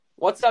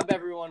What's up,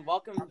 everyone?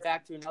 Welcome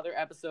back to another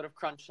episode of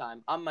Crunch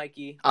Time. I'm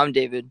Mikey. I'm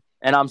David.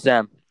 And I'm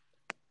Sam.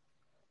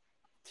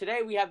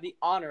 Today, we have the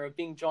honor of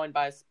being joined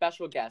by a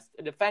special guest,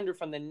 a defender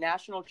from the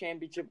national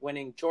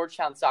championship-winning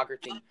Georgetown soccer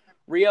team,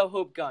 Rio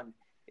Hope-Gund.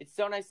 It's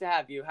so nice to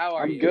have you. How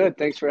are you? I'm good.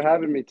 Thanks for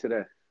having me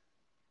today.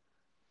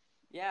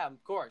 Yeah,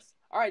 of course.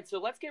 All right, so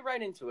let's get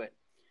right into it.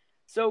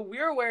 So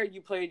we're aware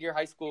you played your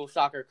high school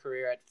soccer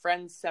career at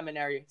Friends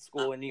Seminary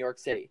School in New York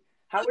City.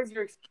 How was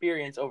your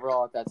experience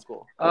overall at that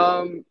school?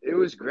 It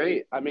was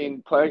great. I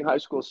mean, playing high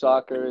school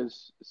soccer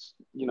is,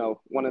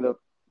 one of the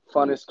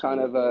funnest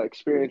kind of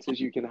experiences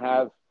you can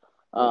have,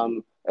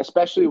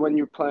 especially when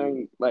you're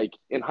playing like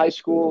in high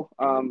school,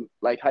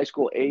 like high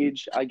school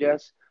age, I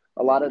guess.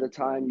 A lot of the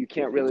time you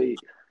can't really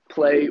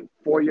play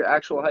for your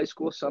actual high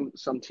school.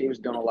 Some teams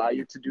don't allow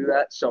you to do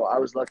that. So I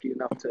was lucky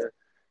enough to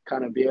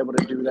kind of be able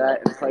to do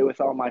that and play with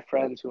all my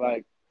friends who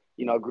I,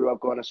 grew up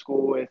going to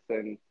school with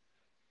and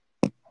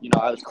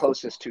I was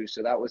closest to,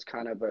 so that was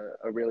kind of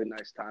a really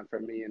nice time for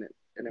me, and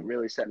it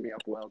really set me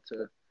up well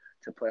to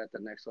play at the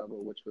next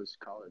level, which was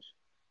college.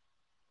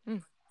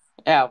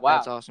 Yeah, wow.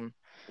 That's awesome.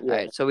 Yeah. All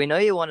right, so we know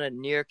you won a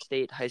New York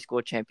State high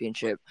school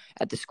championship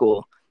at the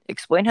school.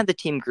 Explain how the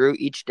team grew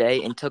each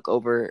day and took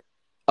over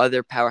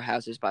other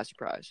powerhouses by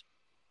surprise.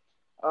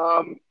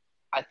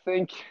 I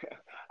think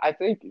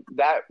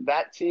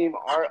that team,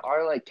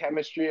 our like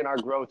chemistry and our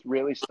growth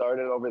really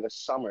started over the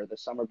summer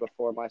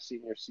before my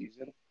senior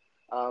season.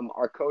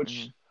 Our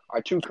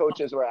two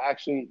coaches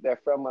they're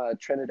from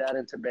Trinidad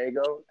and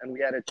Tobago, and we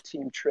had a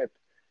team trip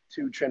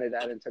to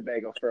Trinidad and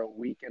Tobago for a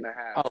week and a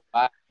half,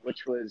 wow.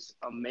 which was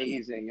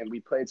amazing. And we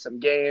played some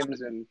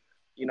games, and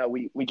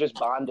we just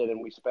bonded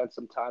and we spent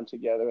some time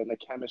together, and the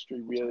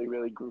chemistry really,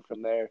 really grew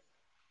from there.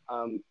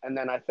 And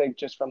then I think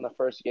just from the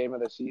first game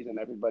of the season,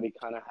 everybody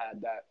kind of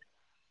had that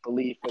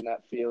belief and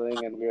that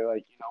feeling, and we were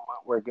like, you know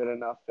what, we're good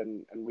enough,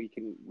 and we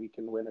can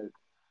win a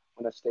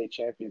state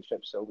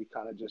championship. So we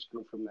kind of just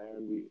grew from there,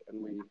 and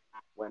we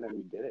went and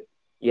we did it.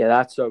 Yeah,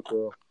 that's so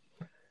cool.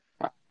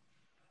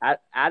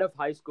 Out of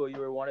high school, you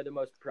were one of the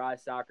most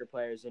prized soccer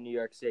players in New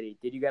York City.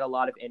 Did you get a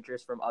lot of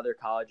interest from other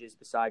colleges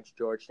besides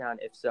Georgetown?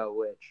 If so,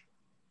 which?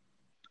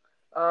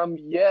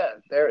 Yeah,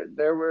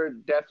 there were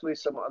definitely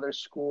some other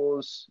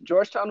schools.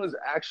 Georgetown was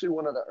actually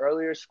one of the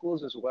earlier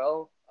schools as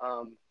well.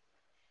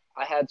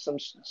 I had some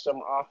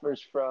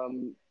offers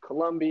from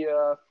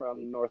Columbia,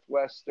 from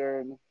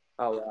Northwestern.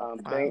 Oh,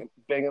 wow.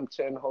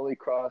 Binghamton, Holy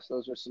Cross,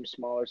 those were some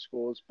smaller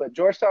schools. But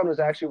Georgetown was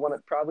actually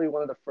probably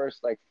one of the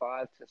first like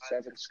 5 to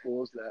 7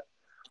 schools that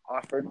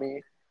offered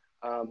me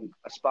a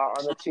spot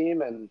on the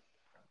team. And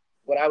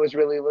what I was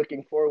really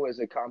looking for was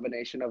a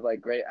combination of like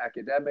great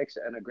academics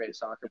and a great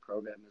soccer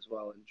program as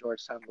well. And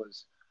Georgetown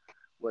was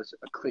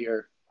a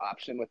clear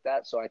option with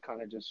that. So I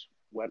kind of just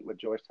went with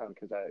Georgetown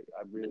because I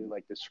really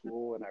liked the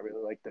school and I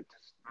really liked the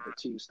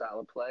team style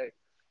of play.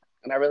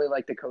 And I really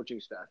like the coaching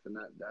staff, and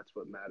that's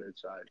what mattered.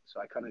 So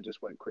I kind of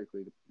just went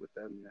quickly with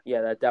them.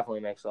 Yeah, that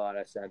definitely makes a lot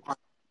of sense.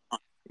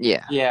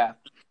 Yeah. Yeah.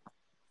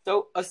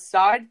 So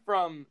aside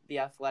from the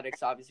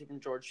athletics, obviously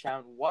from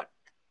Georgetown, what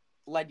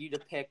led you to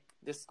pick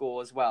this school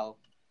as well?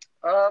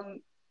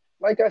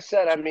 Like I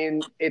said, I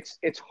mean, it's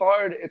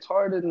hard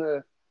in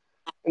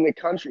the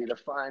country to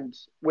find,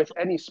 with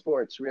any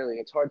sports really,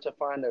 it's hard to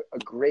find a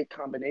great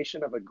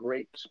combination of a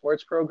great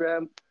sports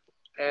program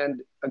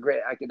and a great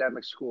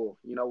academic school.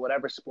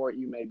 Whatever sport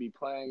you may be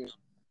playing.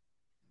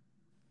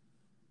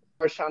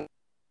 Georgetown,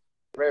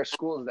 rare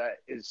schools that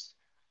is,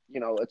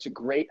 it's a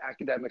great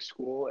academic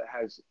school.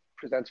 It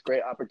presents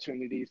great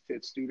opportunities to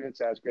its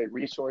students. It has great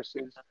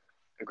resources,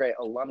 a great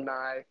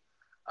alumni,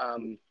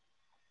 and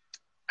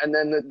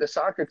then the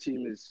soccer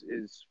team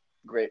is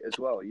great as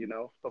well.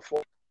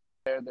 Before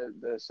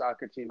the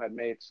soccer team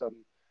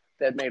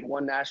they had made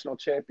one national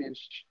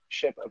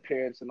championship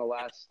appearance in the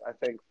last, I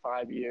think,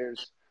 5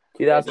 years.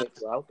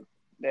 2012?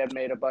 They had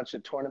made a bunch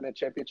of tournament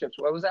championships.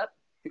 What was that?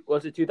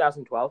 Was it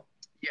 2012?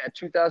 Yeah,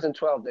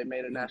 2012. They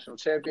made a national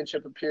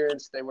championship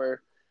appearance. They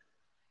were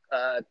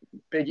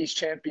Big East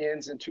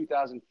champions in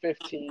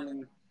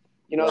 2015.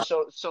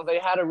 So they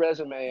had a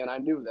resume, and I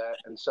knew that.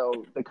 And so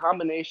the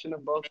combination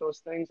of both those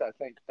things, I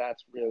think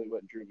that's really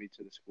what drew me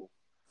to the school.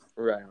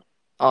 Right.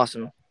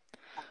 Awesome.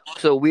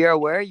 So we are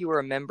aware you were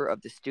a member of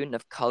the Student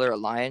of Color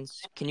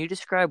Alliance. Can you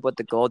describe what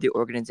the goal of the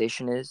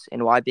organization is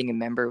and why being a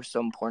member was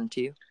so important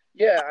to you?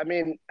 Yeah, I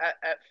mean,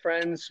 at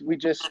Friends, we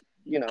just,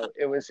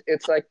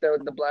 it's like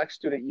the Black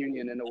Student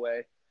Union in a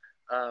way.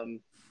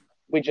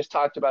 We just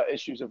talked about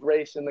issues of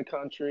race in the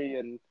country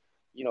and,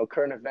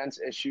 current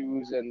events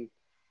issues, and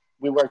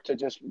we worked to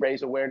just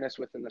raise awareness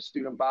within the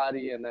student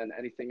body, and then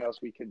anything else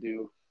we could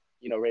do,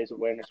 raise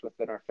awareness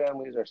within our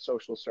families, our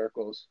social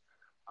circles,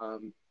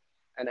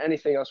 and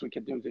anything else we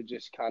could do to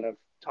just kind of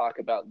talk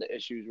about the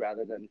issues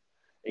rather than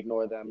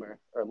ignore them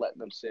or let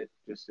them sit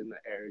just in the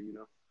air,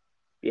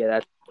 Yeah,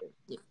 that's.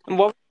 And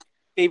what were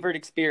your favorite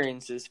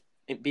experiences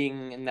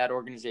being in that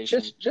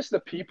organization? Just the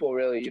people,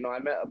 really. I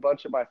met a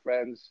bunch of my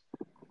friends,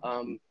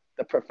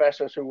 the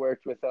professors who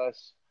worked with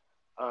us,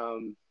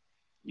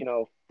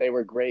 they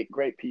were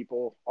great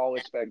people.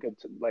 Always spent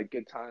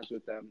good times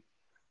with them.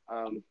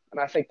 And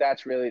I think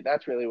that's really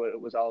what it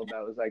was all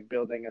about. It was like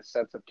building a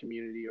sense of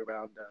community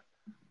around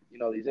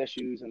these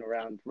issues and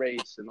around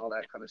race and all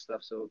that kind of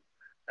stuff. So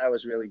that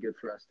was really good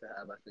for us to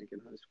have, I think, in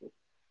high school.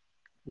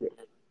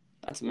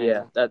 That's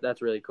amazing. Yeah,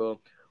 that's really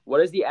cool.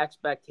 What is the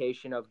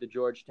expectation of the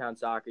Georgetown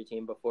soccer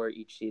team before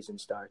each season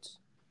starts?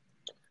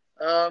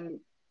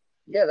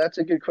 Yeah, that's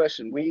a good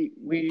question.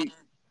 We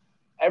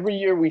every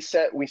year we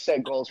set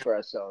goals for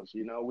ourselves.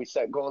 We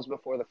set goals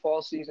before the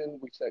fall season.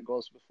 We set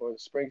goals before the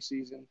spring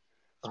season.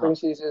 Spring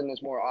season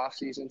is more off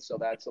season, so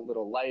that's a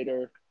little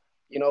lighter.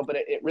 But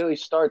it really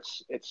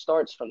starts. It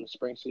starts from the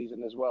spring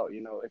season as well.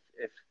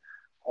 If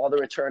all the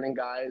returning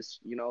guys,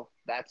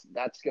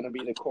 that's going to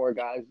be the core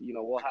guys.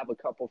 We'll have a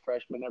couple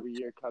freshmen every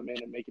year come in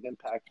and make an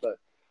impact, but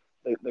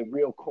the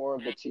real core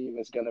of the team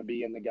is going to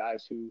be in the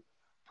guys who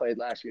played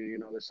last year.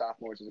 The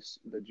sophomores,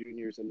 the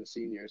juniors, and the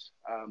seniors.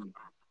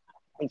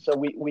 And so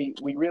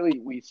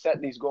we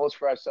set these goals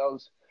for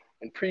ourselves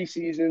in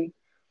preseason,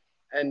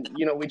 and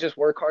we just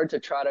work hard to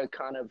try to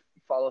kind of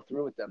follow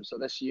through with them. So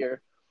this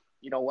year,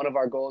 one of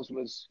our goals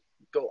was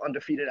go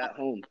undefeated at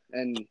home,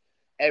 and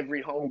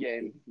every home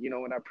game, in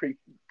our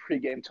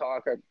pre-game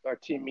talk, our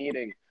team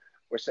meeting,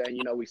 we're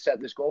saying, we set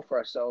this goal for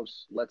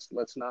ourselves. Let's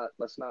not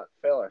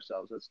fail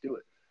ourselves. Let's do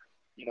it.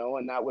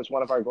 And that was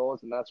one of our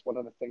goals, and that's one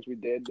of the things we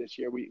did this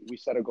year. We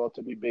set a goal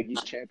to be Big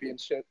East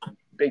champions.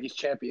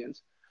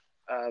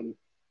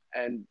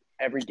 And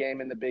every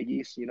game in the Big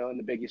East, in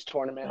the Big East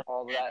tournament,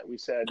 all of that, we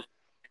said,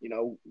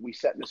 we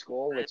set this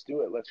goal. Let's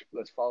do it.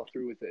 Let's follow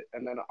through with it.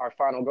 And then our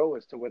final goal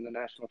was to win the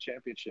national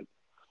championship.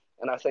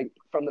 And I think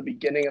from the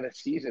beginning of the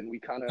season, we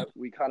kind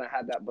of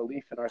had that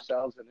belief in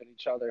ourselves and in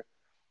each other.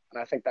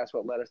 And I think that's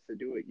what led us to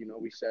do it.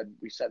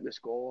 We set this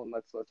goal, and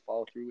let's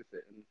follow through with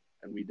it.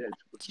 And we did.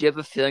 Did you have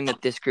a feeling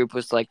that this group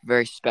was like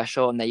very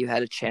special and that you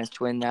had a chance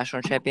to win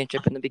national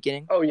championship in the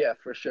beginning? Oh yeah,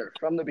 for sure.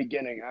 From the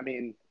beginning. I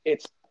mean,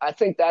 I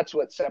think that's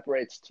what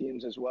separates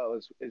teams as well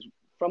is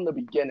from the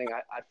beginning.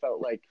 I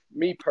felt like,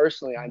 me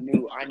personally, I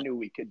knew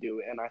we could do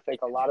it. And I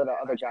think a lot of the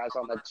other guys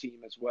on the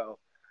team as well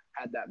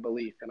had that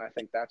belief. And I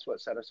think that's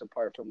what set us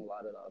apart from a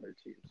lot of the other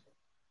teams.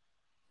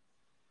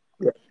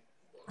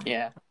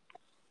 Yeah.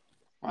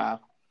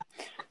 Wow.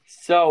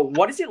 So,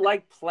 what is it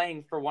like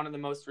playing for one of the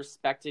most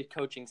respected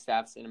coaching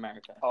staffs in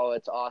America? Oh,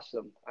 it's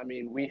awesome. I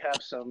mean, we have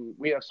some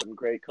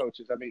great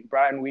coaches. I mean,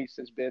 Brian Weiss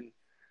has been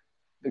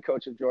the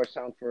coach of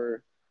Georgetown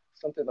for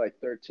something like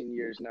 13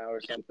 years now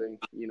or something.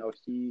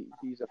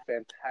 He's a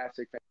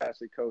fantastic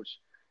coach.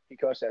 He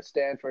coached at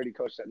Stanford. He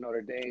coached at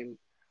Notre Dame.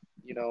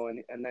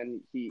 And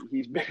then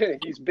he's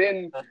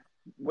been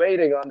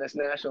waiting on this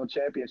national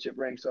championship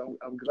ring. So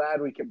I'm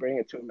glad we could bring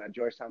it to him at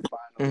Georgetown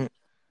Finals.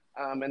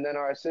 And then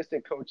our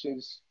assistant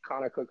coaches,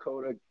 Connor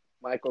Kokota,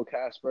 Michael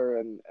Casper,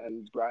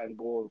 and Brian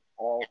Bull,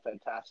 all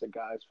fantastic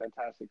guys,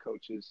 fantastic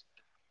coaches.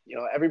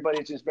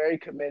 Everybody's just very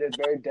committed,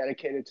 very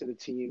dedicated to the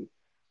team.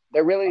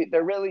 They're really,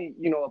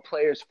 a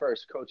players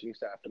first coaching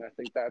staff. And I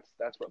think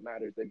that's what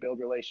matters. They build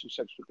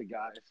relationships with the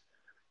guys.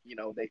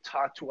 They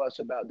talk to us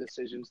about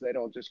decisions. They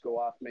don't just go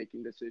off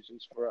making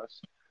decisions for us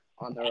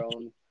on their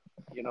own.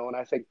 And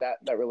I think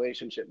that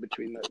relationship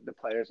between the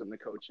players and the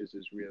coaches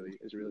is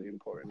really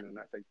important. And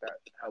I think that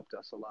helped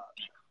us a lot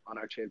on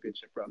our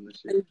championship run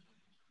this year.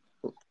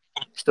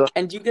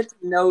 And do you get to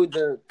know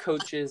the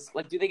coaches?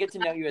 Like, do they get to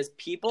know you as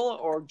people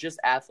or just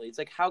athletes?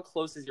 Like, how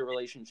close is your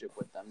relationship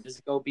with them? Does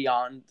it go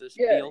beyond the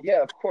field?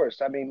 Yeah, of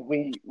course. I mean,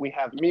 we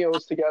have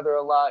meals together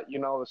a lot,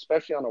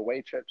 especially on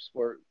away trips.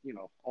 We're,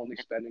 only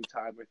spending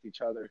time with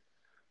each other.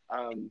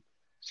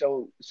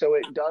 So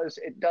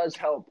it does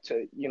help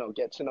to,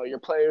 get to know your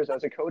players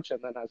as a coach,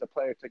 and then as a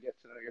player to get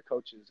to know your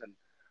coaches. And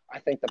I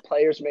think the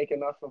players make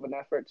enough of an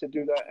effort to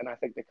do that, and I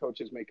think the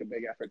coaches make a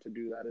big effort to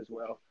do that as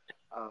well.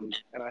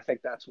 And I think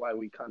that's why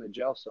we kind of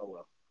gel so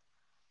well.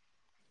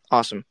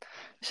 Awesome.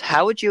 So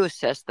how would you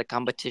assess the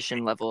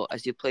competition level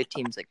as you play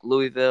teams like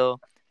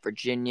Louisville,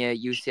 Virginia,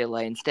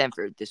 UCLA, and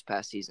Stanford this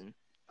past season?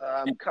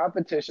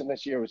 Competition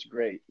this year was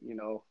great.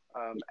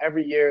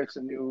 Every year it's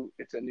a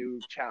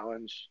new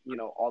challenge.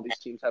 All these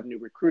teams have new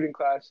recruiting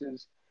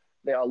classes.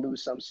 They all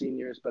lose some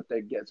seniors, but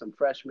they get some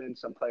freshmen.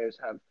 Some players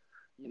have,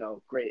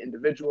 great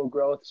individual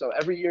growth. So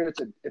every year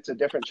it's a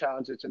different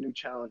challenge. It's a new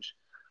challenge.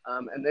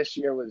 And this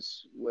year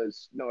was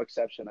no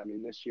exception. I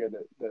mean, this year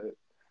the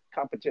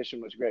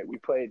competition was great. We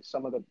played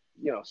some of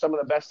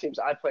the best teams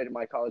I played in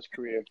my college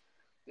career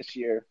this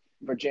year.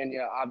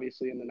 Virginia,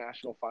 obviously in the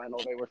national final,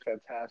 they were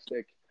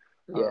fantastic.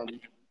 Yeah.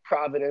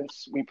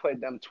 Providence, we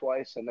played them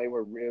twice, and they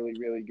were really,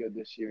 really good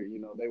this year.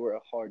 They were a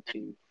hard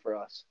team for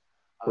us.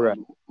 Right.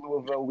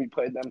 Louisville, we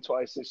played them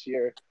twice this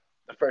year.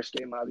 The first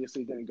game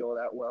obviously didn't go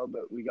that well,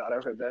 but we got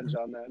our revenge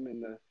on them in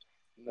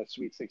the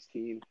Sweet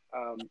 16.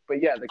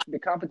 But yeah, the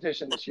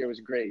competition this year was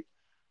great,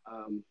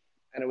 and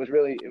it was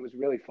really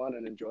fun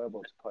and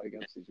enjoyable to play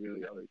against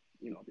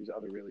these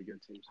other really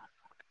good teams.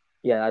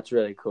 Yeah, that's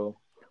really cool.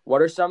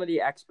 What are some of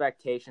the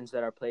expectations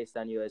that are placed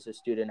on you as a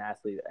student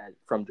athlete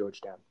from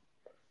Georgetown?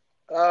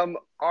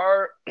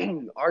 Our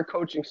our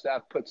coaching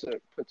staff puts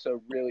a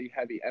really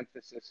heavy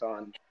emphasis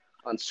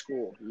on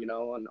school,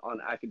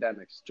 on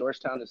academics.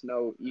 Georgetown is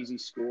no easy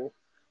school,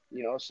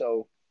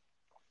 so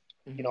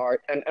Hmm.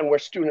 and we're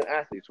student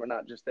athletes. We're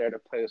not just there to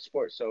play the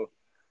sport. So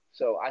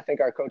I think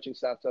our coaching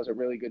staff does a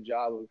really good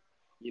job of,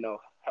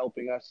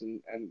 helping us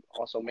and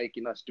also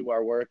making us do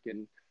our work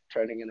and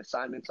turning in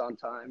assignments on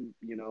time,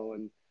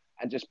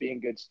 and just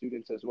being good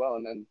students as well.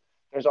 And then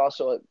there's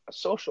also a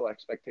social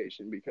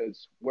expectation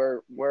because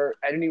we're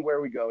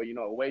anywhere we go,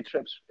 away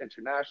trips,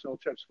 international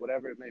trips,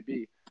 whatever it may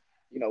be,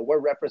 we're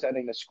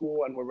representing the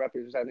school and we're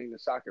representing the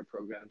soccer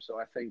program. So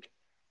I think,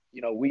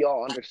 we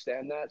all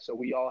understand that. So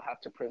we all have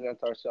to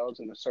present ourselves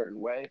in a certain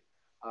way,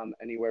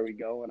 anywhere we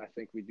go. And I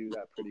think we do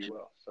that pretty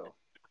well. So,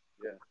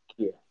 yeah.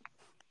 Yeah.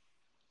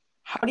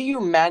 How do you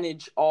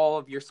manage all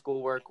of your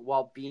schoolwork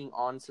while being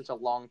on such a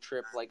long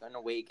trip, like on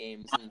away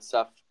games and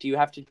stuff? Do you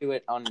have to do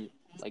it on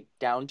like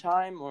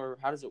downtime, or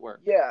how does it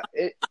work? Yeah,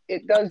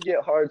 it does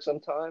get hard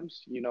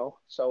sometimes,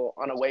 So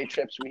on away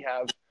trips, we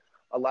have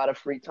a lot of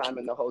free time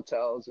in the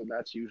hotels, and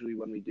that's usually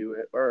when we do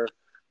it. Or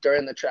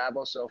during the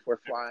travel. So if we're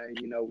flying,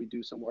 we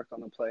do some work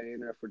on the plane,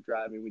 or if we're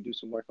driving, we do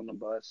some work on the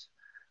bus.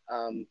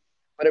 Um,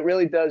 but it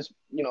really does,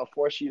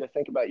 force you to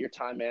think about your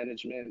time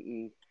management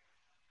and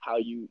how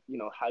you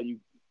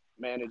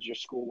manage your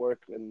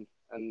schoolwork and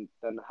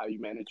then how you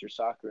manage your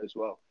soccer as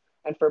well.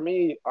 And for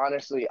me,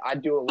 honestly, I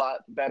do a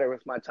lot better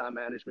with my time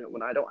management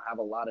when I don't have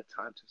a lot of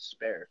time to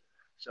spare.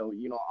 So,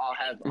 I'll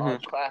have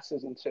Hmm.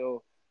 classes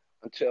until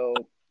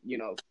you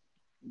know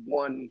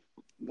 1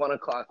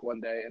 o'clock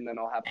one day, and then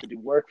I'll have to do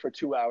work for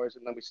 2 hours,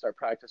 and then we start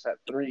practice at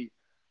 3,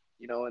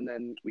 and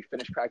then we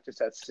finish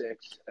practice at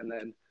 6, and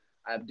then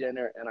I have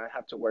dinner and I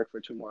have to work for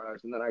 2 more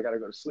hours, and then I got to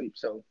go to sleep.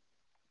 So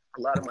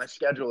a lot of my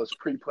schedule is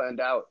pre-planned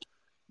out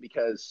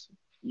because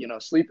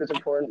sleep is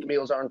important,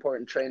 meals are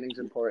important, training's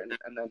important,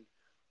 and then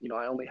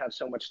I only have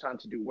so much time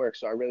to do work,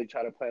 so I really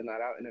try to plan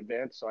that out in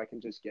advance so I can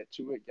just get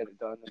to it, get it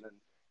done, and then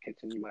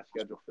continue my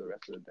schedule for the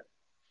rest of the day.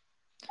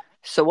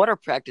 So what are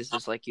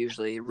practices like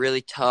usually?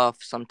 Really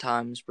tough,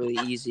 sometimes really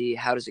easy.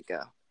 How does it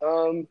go?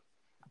 Um,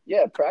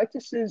 yeah,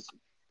 practices.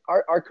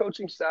 Our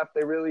coaching staff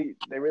they really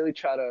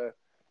try to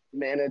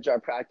manage our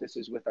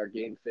practices with our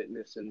game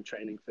fitness and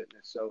training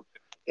fitness. So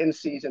in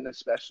season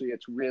especially,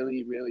 it's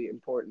really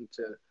important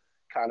to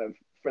kind of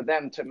for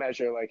them to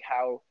measure like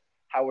how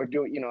we're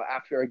doing.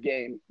 After a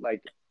game,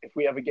 like if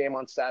we have a game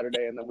on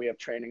Saturday and then we have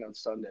training on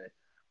Sunday,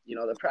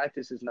 the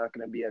practice is not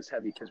going to be as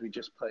heavy because we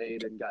just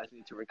played and guys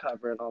need to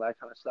recover and all that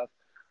kind of stuff.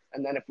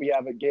 And then if we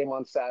have a game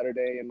on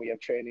Saturday and we have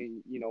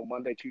training,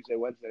 Monday, Tuesday,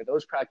 Wednesday,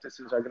 those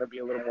practices are going to be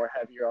a little more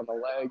heavier on the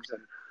legs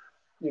and,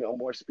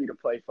 more speed of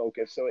play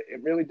focus. So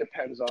it really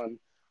depends on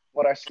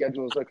what our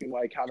schedule is looking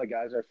like, how the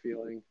guys are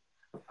feeling.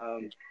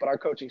 But our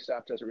coaching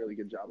staff does a really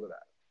good job of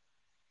that.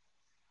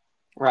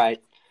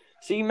 Right.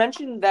 So you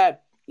mentioned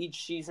that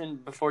each season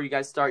before you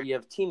guys start, you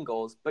have team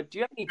goals, but do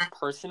you have any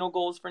personal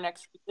goals for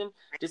next season,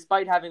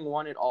 despite having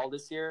won it all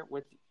this year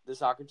with the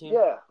soccer team?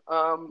 Yeah.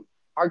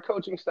 Our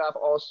coaching staff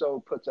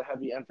also puts a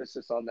heavy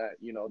emphasis on that.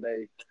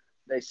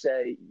 They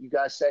say you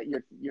guys set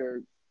your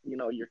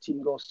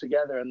team goals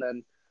together, and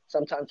then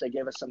sometimes they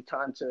give us some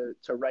time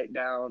to write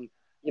down.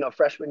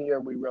 Freshman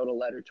year we wrote a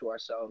letter to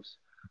ourselves,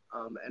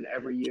 and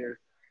every year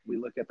we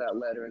look at that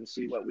letter and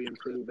see what we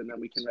improve, and then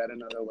we can write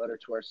another letter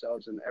to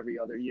ourselves. And every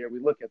other year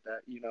we look at that.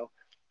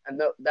 And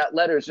that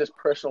letter is just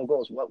personal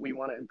goals, what we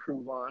want to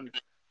improve on.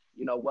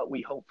 What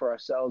we hope for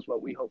ourselves,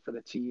 what we hope for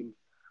the team.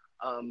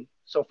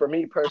 So for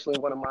me personally,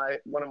 one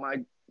of my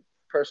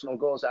personal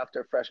goals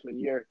after freshman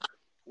year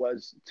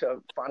was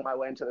to find my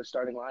way into the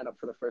starting lineup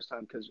for the first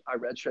time because I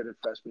redshirted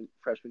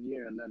freshman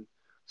year, and then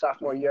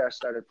sophomore year I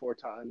started 4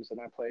 times and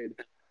I played,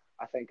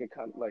 I think a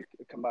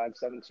combined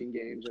 17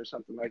 games or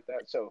something like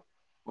that. So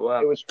it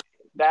Wow. was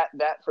that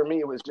for me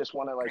it was just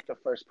one of like the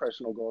first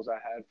personal goals I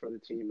had for the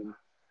team,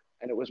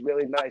 and it was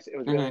really nice. It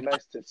was really Hmm.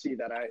 nice to see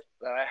that I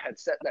had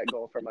set that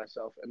goal for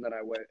myself and then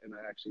I went and I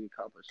actually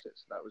accomplished it.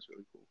 So that was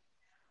really cool.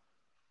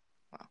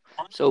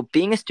 So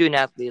being a student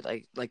athlete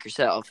like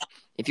yourself,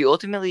 if you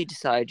ultimately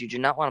decide you do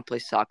not want to play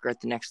soccer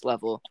at the next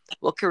level,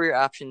 what career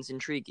options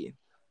intrigue you?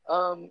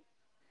 Um,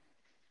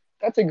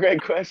 That's a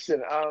great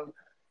question.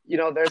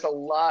 There's a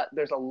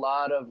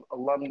lot of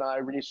alumni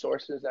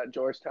resources at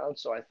Georgetown,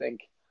 so I think,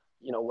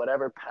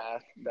 whatever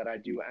path that I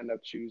do end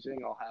up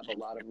choosing, I'll have a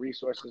lot of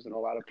resources and a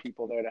lot of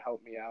people there to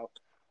help me out.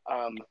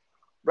 Um,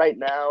 right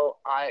now,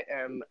 I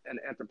am an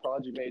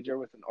anthropology major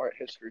with an art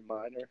history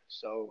minor,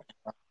 so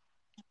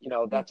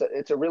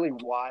it's a really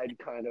wide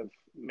kind of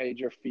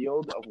major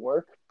field of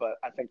work, but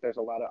I think there's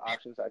a lot of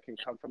options that can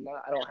come from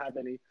that. I don't have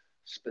any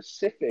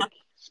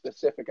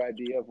specific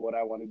idea of what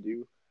I want to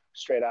do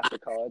straight after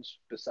college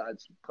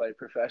besides play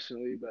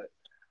professionally, but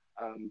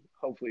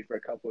hopefully for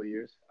a couple of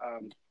years.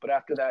 But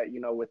after that,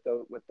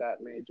 with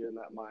that major and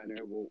that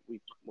minor, we'll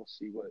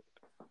see what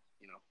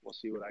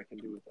I can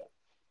do with that.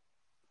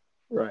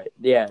 Right.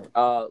 Yeah.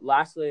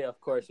 Lastly,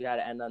 of course, we had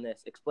to end on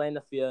this. Explain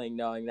the feeling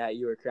knowing that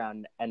you were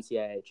crowned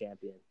NCAA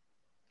champion.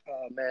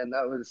 Man,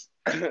 that was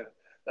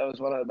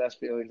one of the best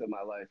feelings of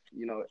my life.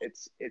 You know,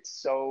 it's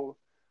so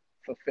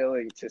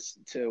fulfilling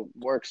to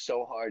work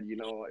so hard. You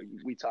know,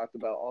 we talked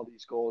about all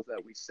these goals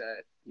that we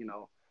set. You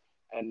know,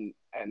 and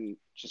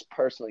just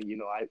personally, you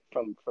know, I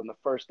from the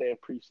first day of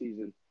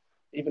preseason,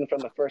 even from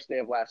the first day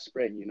of last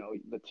spring, you know,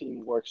 the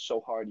team works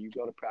so hard. You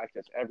go to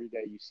practice every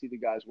day. You see the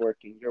guys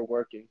working. You're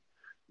working.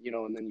 You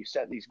know, and then you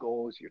set these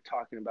goals. You're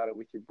talking about it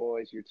with your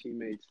boys, your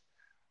teammates.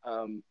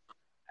 Um,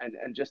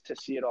 and just to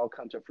see it all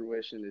come to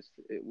fruition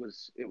it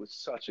was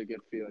such a good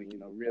feeling, you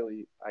know.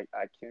 Really,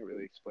 I can't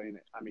really explain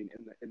it. I mean,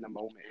 in the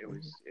moment, it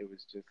was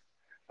just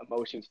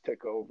emotions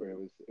took over. It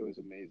was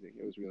amazing.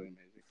 It was really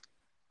amazing.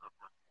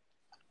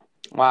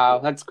 Wow,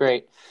 that's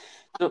great.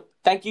 So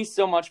thank you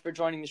so much for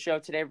joining the show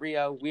today,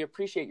 Rio. We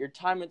appreciate your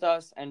time with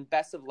us, and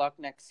best of luck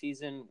next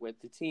season with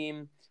the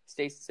team.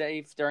 Stay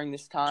safe during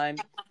this time.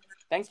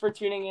 Thanks for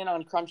tuning in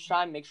on Crunch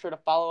Time. Make sure to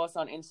follow us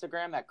on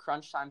Instagram at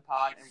Crunch Time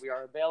Pod, and we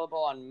are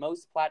available on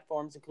most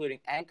platforms, including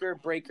Anchor,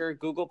 Breaker,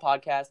 Google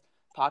Podcast,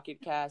 Pocket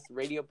Cast,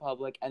 Radio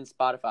Public, and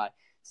Spotify.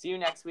 See you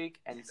next week,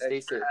 and stay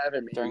Thanks for safe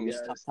having me, during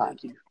this guys. tough time.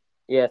 Thank you.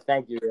 Yeah,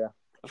 thank you, Rio.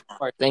 Of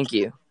course. Thank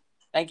you.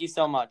 Thank you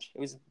so much.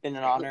 It's been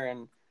an honor,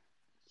 and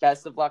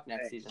best of luck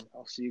next Thanks. season.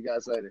 I'll see you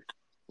guys later.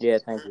 Yeah,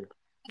 thank you.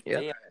 Yeah.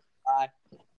 See ya. Bye.